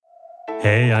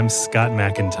Hey, I'm Scott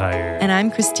McIntyre. And I'm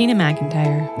Christina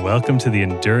McIntyre. Welcome to the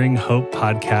Enduring Hope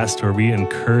podcast, where we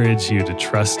encourage you to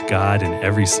trust God in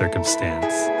every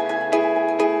circumstance.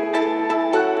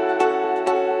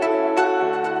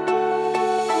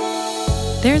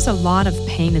 There's a lot of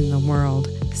pain in the world.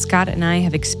 Scott and I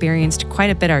have experienced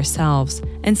quite a bit ourselves,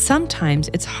 and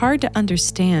sometimes it's hard to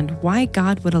understand why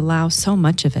God would allow so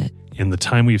much of it. In the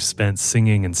time we've spent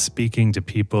singing and speaking to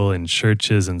people in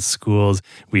churches and schools,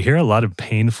 we hear a lot of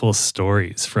painful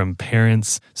stories, from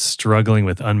parents struggling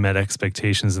with unmet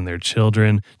expectations in their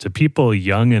children, to people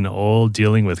young and old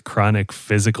dealing with chronic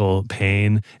physical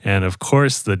pain, and of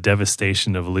course, the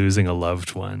devastation of losing a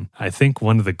loved one. I think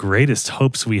one of the greatest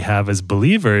hopes we have as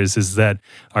believers is that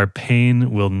our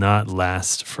pain will not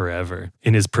last forever.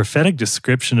 In his prophetic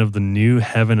description of the new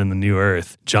heaven and the new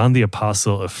earth, John the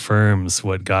Apostle affirms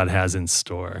what God has in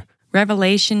store.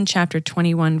 Revelation chapter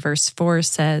 21 verse 4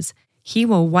 says, "He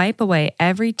will wipe away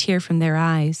every tear from their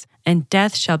eyes, and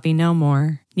death shall be no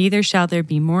more. Neither shall there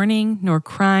be mourning, nor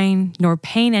crying, nor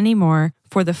pain any more,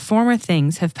 for the former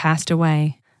things have passed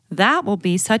away." That will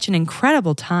be such an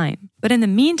incredible time. But in the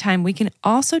meantime, we can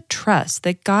also trust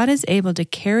that God is able to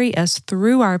carry us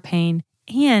through our pain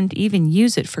and even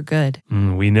use it for good.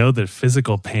 We know that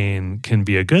physical pain can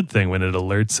be a good thing when it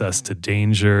alerts us to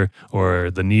danger or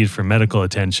the need for medical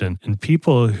attention. And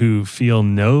people who feel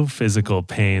no physical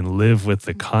pain live with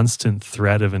the constant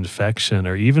threat of infection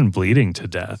or even bleeding to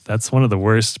death. That's one of the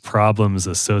worst problems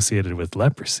associated with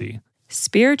leprosy.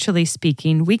 Spiritually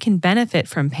speaking, we can benefit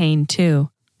from pain too.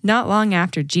 Not long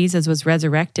after Jesus was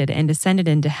resurrected and ascended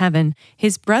into heaven,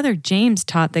 his brother James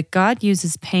taught that God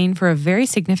uses pain for a very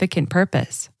significant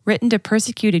purpose. Written to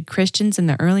persecuted Christians in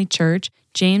the early church,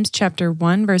 James chapter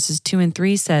 1 verses 2 and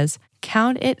 3 says,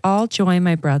 "Count it all joy,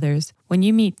 my brothers, when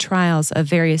you meet trials of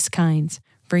various kinds,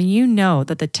 for you know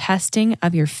that the testing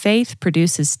of your faith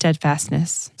produces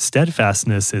steadfastness."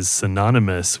 Steadfastness is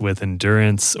synonymous with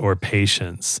endurance or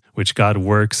patience, which God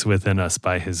works within us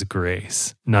by his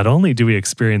grace. Not only do we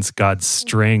experience God's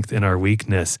strength in our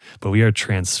weakness, but we are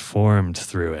transformed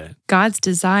through it. God's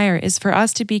desire is for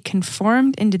us to be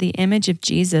conformed into the image of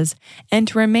Jesus and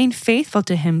to remain faithful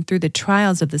to him through the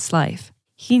trials of this life.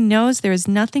 He knows there is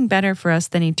nothing better for us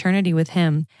than eternity with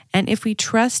him, and if we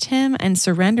trust him and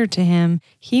surrender to him,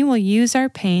 he will use our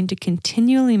pain to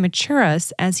continually mature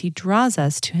us as he draws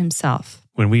us to himself.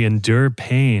 When we endure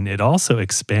pain, it also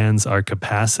expands our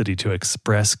capacity to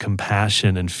express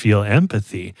compassion and feel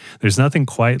empathy. There's nothing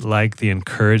quite like the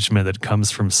encouragement that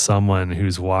comes from someone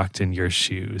who's walked in your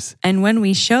shoes. And when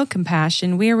we show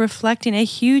compassion, we are reflecting a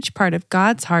huge part of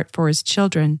God's heart for his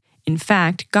children. In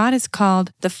fact, God is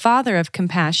called the Father of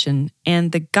compassion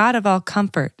and the God of all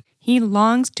comfort. He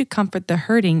longs to comfort the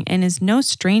hurting and is no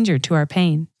stranger to our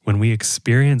pain. When we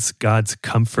experience God's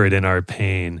comfort in our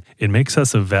pain, it makes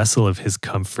us a vessel of his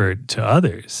comfort to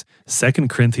others. 2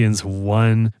 Corinthians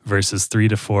 1 verses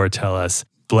 3-4 tell us,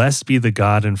 "Blessed be the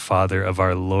God and Father of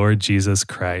our Lord Jesus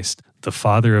Christ, the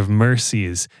Father of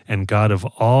mercies and God of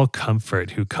all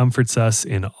comfort, who comforts us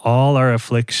in all our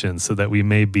afflictions, so that we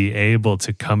may be able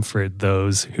to comfort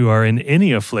those who are in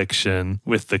any affliction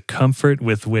with the comfort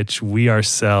with which we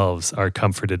ourselves are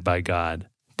comforted by God."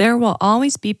 There will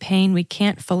always be pain we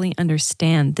can't fully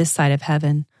understand this side of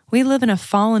heaven. We live in a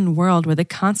fallen world where the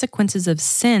consequences of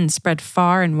sin spread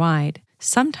far and wide.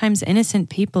 Sometimes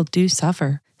innocent people do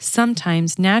suffer.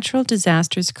 Sometimes natural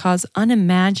disasters cause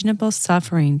unimaginable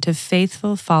suffering to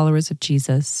faithful followers of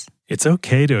Jesus. It's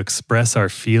okay to express our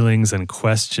feelings and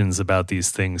questions about these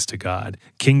things to God.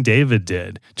 King David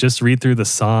did. Just read through the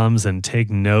Psalms and take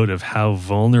note of how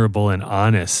vulnerable and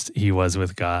honest he was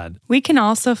with God. We can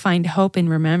also find hope in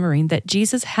remembering that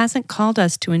Jesus hasn't called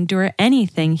us to endure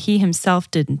anything he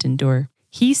himself didn't endure.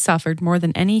 He suffered more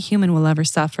than any human will ever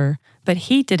suffer, but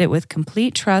he did it with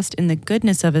complete trust in the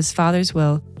goodness of his Father's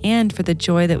will and for the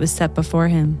joy that was set before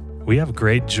him. We have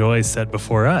great joy set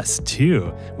before us,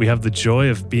 too. We have the joy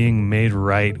of being made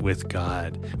right with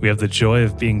God. We have the joy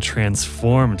of being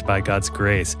transformed by God's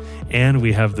grace. And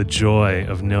we have the joy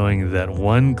of knowing that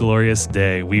one glorious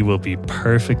day we will be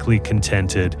perfectly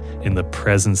contented in the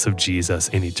presence of Jesus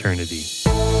in eternity.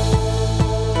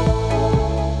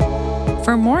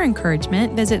 For more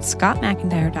encouragement, visit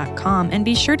scottmcintyre.com and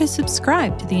be sure to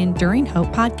subscribe to the Enduring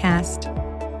Hope podcast.